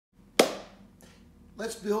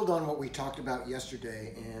Let's build on what we talked about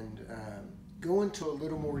yesterday and go into a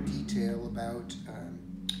little more detail about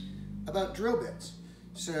drill bits.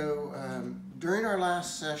 So during our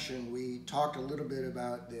last session, we talked a little bit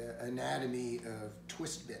about the anatomy of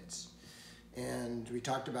twist bits, and we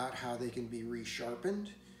talked about how they can be resharpened,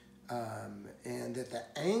 and that the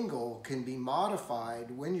angle can be modified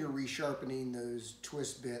when you're resharpening those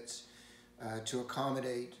twist bits to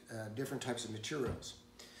accommodate different types of materials.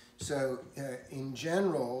 So in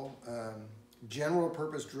general, general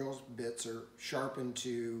purpose drill bits are sharpened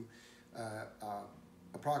to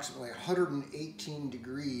approximately 118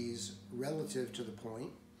 degrees relative to the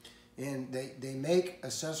point. And they make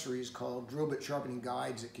accessories called drill bit sharpening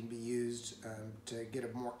guides that can be used to get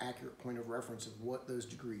a more accurate point of reference of what those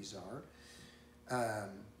degrees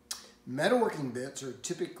are. Metalworking bits are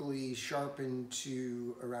typically sharpened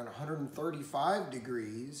to around 135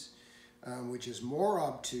 degrees, which is more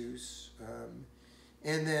obtuse.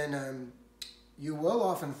 And then you will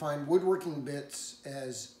often find woodworking bits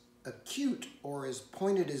as acute or as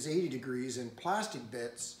pointed as 80 degrees, and plastic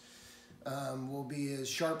bits will be as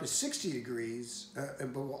sharp as 60 degrees,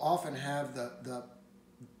 but will often have the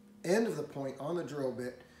end of the point on the drill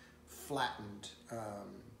bit flattened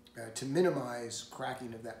to minimize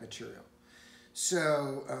cracking of that material.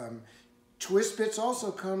 So twist bits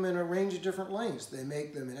also come in a range of different lengths. They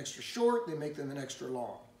make them an extra short, they make them an extra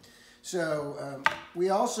long. So we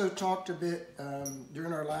also talked a bit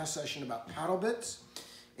during our last session about paddle bits,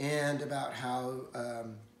 and about how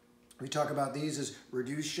we talk about these as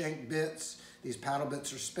reduced shank bits. These paddle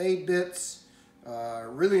bits are spade bits,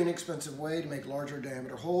 really inexpensive way to make larger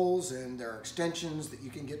diameter holes, and there are extensions that you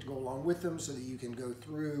can get to go along with them so that you can go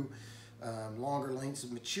through longer lengths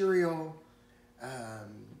of material,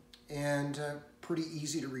 and pretty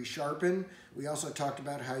easy to resharpen. We also talked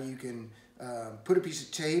about how you can put a piece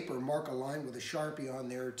of tape or mark a line with a Sharpie on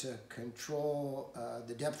there to control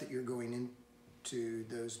the depth that you're going into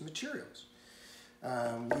those materials.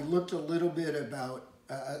 We looked a little bit at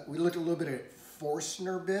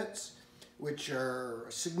Forstner bits, which are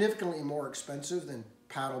significantly more expensive than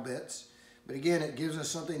paddle bits. But again, it gives us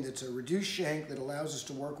something that's a reduced shank that allows us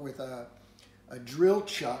to work with a drill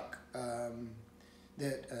chuck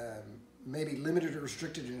that may be limited or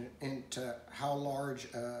restricted into how large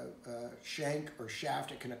a shank or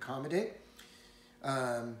shaft it can accommodate.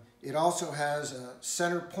 It also has a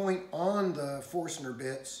center point on the Forstner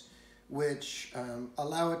bits, which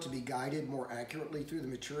allow it to be guided more accurately through the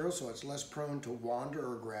material, so it's less prone to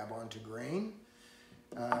wander or grab onto grain.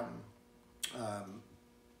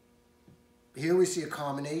 Here we see a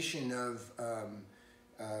combination of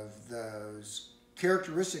those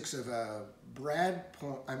characteristics of a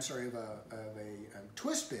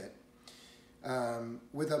twist bit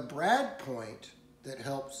with a brad point that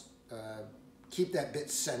helps keep that bit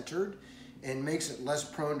centered and makes it less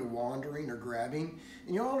prone to wandering or grabbing.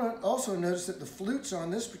 And you'll also notice that the flutes on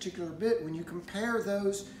this particular bit, when you compare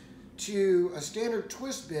those to a standard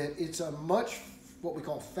twist bit, it's a much, what we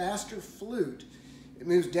call, faster flute. It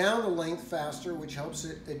moves down the length faster, which helps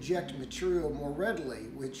it eject material more readily,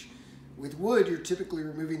 which with wood, you're typically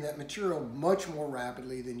removing that material much more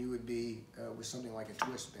rapidly than you would be with something like a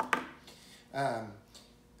twist bit.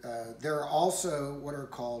 There are also what are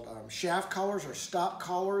called shaft collars or stop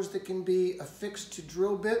collars that can be affixed to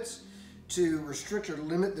drill bits to restrict or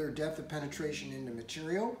limit their depth of penetration into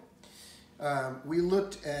material. We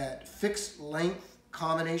looked at fixed length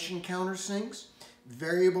combination countersinks,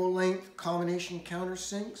 variable length combination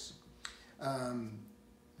countersinks,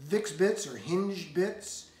 VIX bits or hinged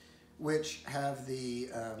bits, which have the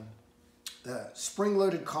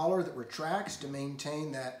spring-loaded collar that retracts to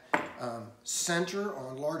maintain that center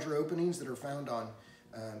on larger openings that are found on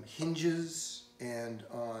hinges and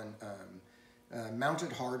on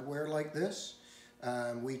mounted hardware like this.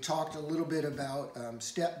 We talked a little bit about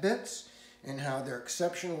step bits and how they're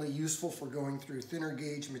exceptionally useful for going through thinner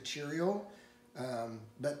gauge material,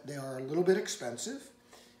 but they are a little bit expensive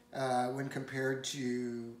when compared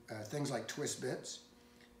to things like twist bits.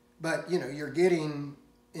 But you're getting,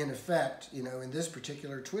 in effect, in this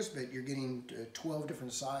particular twist bit, you're getting 12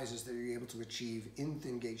 different sizes that you're able to achieve in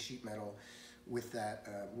thin gauge sheet metal with that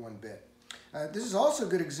one bit. This is also a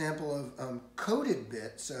good example of coated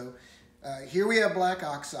bit. So here we have black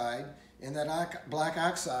oxide, and that black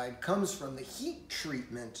oxide comes from the heat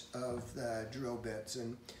treatment of the drill bits.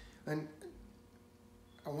 And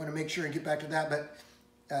I want to make sure and get back to that, but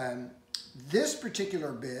this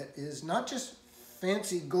particular bit is not just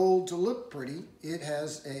fancy gold to look pretty. It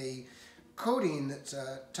has a coating that's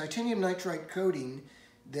a titanium nitride coating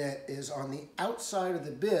that is on the outside of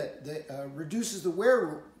the bit that reduces the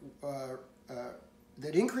wear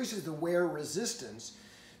that increases the wear resistance,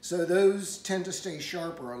 so those tend to stay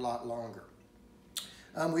sharper a lot longer.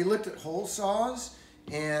 We looked at hole saws,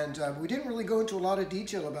 and we didn't really go into a lot of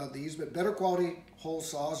detail about these, but better quality hole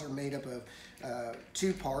saws are made up of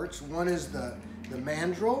two parts. One is the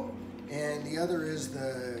mandrel, and the other is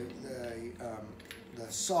the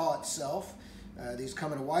saw itself. These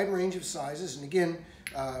come in a wide range of sizes, and again,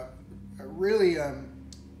 really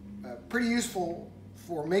pretty useful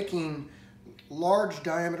for making large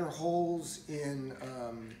diameter holes in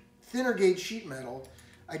thinner gauge sheet metal.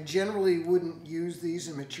 I generally wouldn't use these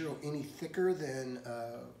in material any thicker than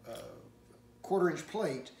a 1/4-inch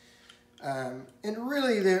plate. And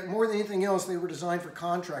really, more than anything else, they were designed for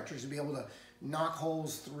contractors to be able to knock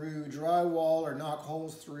holes through drywall or knock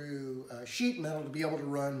holes through sheet metal to be able to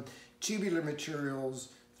run tubular materials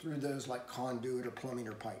through those like conduit or plumbing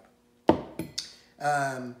or pipe.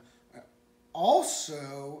 I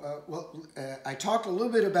talked a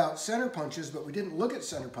little bit about center punches, but we didn't look at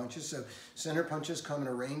center punches. So center punches come in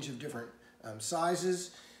a range of different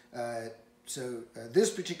sizes. This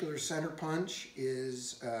particular center punch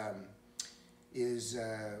is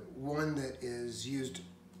one that is used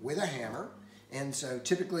with a hammer. And so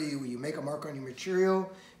typically you make a mark on your material,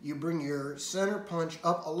 you bring your center punch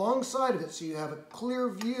up alongside of it so you have a clear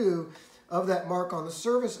view of that mark on the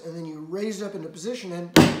surface, and then you raise it up into position, and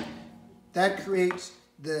that creates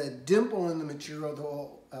the dimple in the material that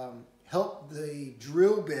will help the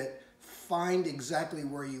drill bit find exactly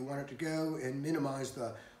where you want it to go and minimize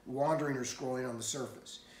the wandering or scrolling on the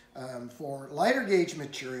surface. For lighter gauge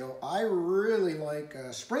material, I really like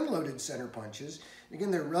spring-loaded center punches. Again,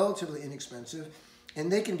 they're relatively inexpensive, and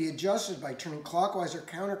they can be adjusted by turning clockwise or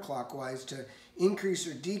counterclockwise to increase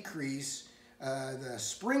or decrease the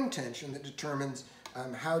spring tension that determines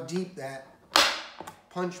how deep that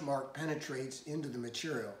punch mark penetrates into the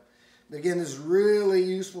material. But again, this is really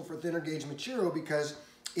useful for thinner gauge material because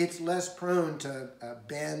it's less prone to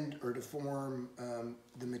bend or deform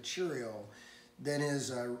the material than is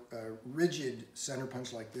a rigid center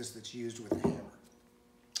punch like this that's used with a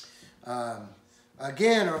hammer.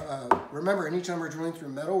 Again, remember, anytime we're drilling through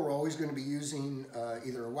metal, we're always going to be using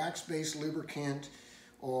either a wax-based lubricant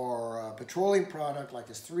or a petroleum product like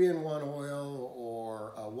this 3-in-1 oil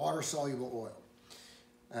or a water-soluble oil.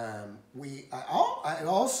 I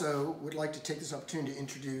also would like to take this opportunity to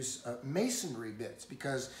introduce masonry bits,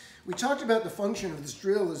 because we talked about the function of this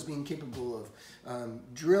drill as being capable of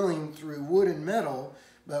drilling through wood and metal,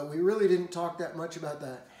 but we really didn't talk that much about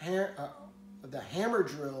the hammer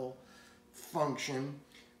drill function,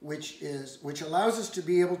 which allows us to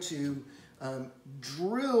be able to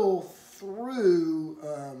drill through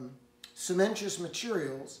cementitious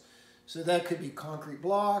materials. So that could be concrete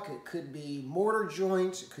block, it could be mortar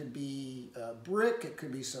joints, it could be brick, it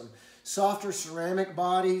could be some softer ceramic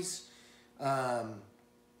bodies. It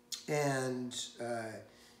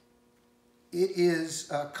is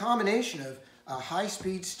a combination of a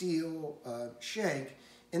high-speed steel shank,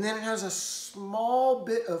 and then it has a small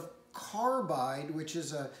bit of carbide, which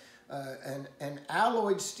is an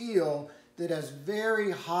alloyed steel that has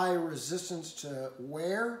very high resistance to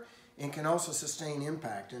wear and can also sustain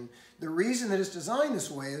impact. And the reason that it's designed this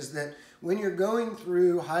way is that when you're going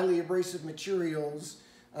through highly abrasive materials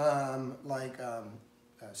like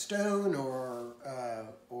stone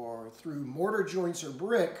or through mortar joints or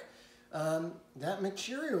brick, that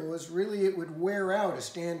material is really, it would wear out a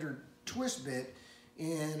standard twist bit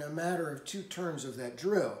in a matter of 2 turns of that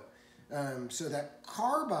drill. So that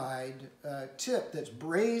carbide tip that's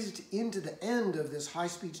brazed into the end of this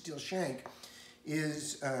high-speed steel shank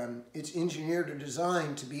is it's engineered or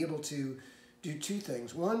designed to be able to do 2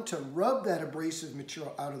 things. One, to rub that abrasive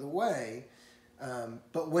material out of the way,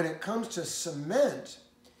 but when it comes to cement,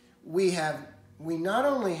 we not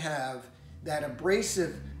only have that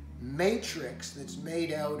abrasive matrix that's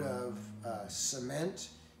made out of cement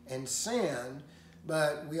and sand,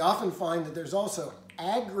 but we often find that there's also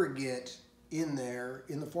aggregate in there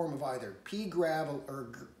in the form of either pea gravel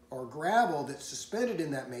or gravel that's suspended in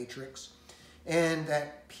that matrix. And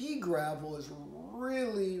that pea gravel is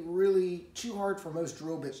really, really too hard for most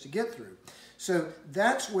drill bits to get through. So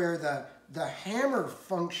that's where the hammer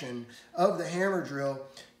function of the hammer drill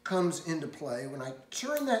comes into play. When I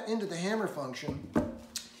turn that into the hammer function,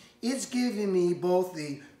 it's giving me both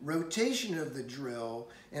the rotation of the drill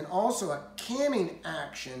and also a camming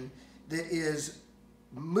action that is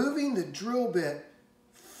moving the drill bit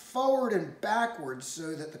forward and backwards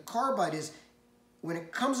so that the carbide is, when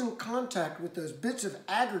it comes in contact with those bits of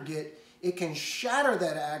aggregate, it can shatter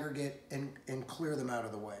that aggregate and clear them out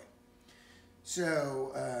of the way.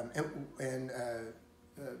 So,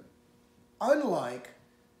 unlike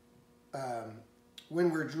when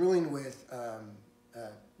we're drilling with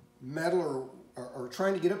metal or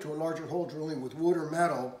trying to get up to a larger hole drilling with wood or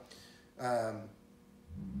metal,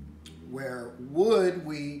 where wood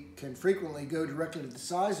we can frequently go directly to the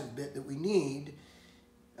size of bit that we need.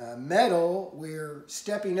 Metal, we're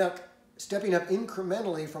stepping up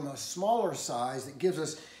incrementally from a smaller size that gives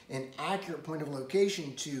us an accurate point of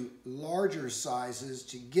location to larger sizes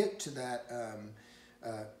to get to that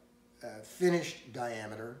finished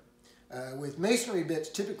diameter. With masonry bits,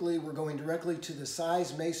 typically we're going directly to the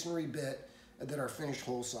size masonry bit that our finished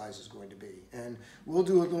hole size is going to be. And we'll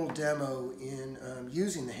do a little demo in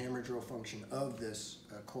using the hammer drill function of this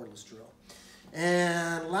cordless drill.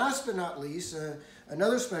 And last but not least,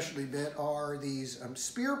 another specialty bit are these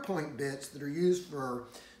spear point bits that are used for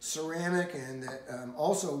ceramic and that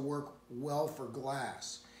also work well for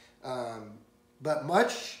glass. But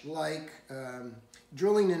much like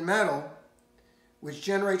drilling in metal, which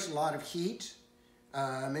generates a lot of heat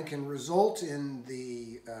and can result in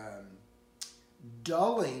the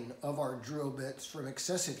dulling of our drill bits from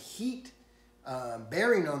excessive heat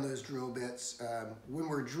bearing on those drill bits. When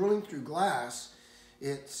we're drilling through glass,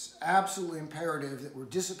 it's absolutely imperative that we're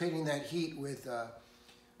dissipating that heat with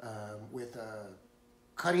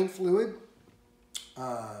cutting fluid,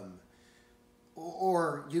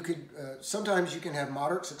 or you could sometimes you can have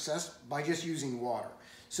moderate success by just using water.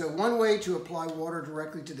 So one way to apply water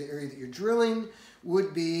directly to the area that you're drilling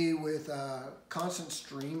would be with a constant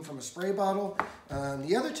stream from a spray bottle.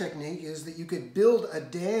 The other technique is that you could build a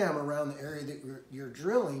dam around the area that you're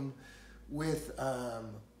drilling with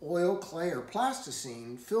oil, clay, or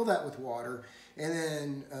plasticine, fill that with water, and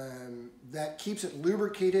then that keeps it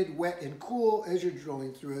lubricated, wet, and cool as you're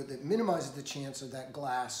drilling through it. That minimizes the chance of that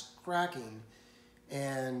glass cracking.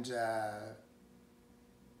 And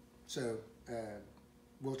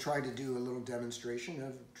we'll try to do a little demonstration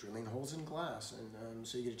of drilling holes in glass, and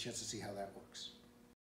so you get a chance to see how that works.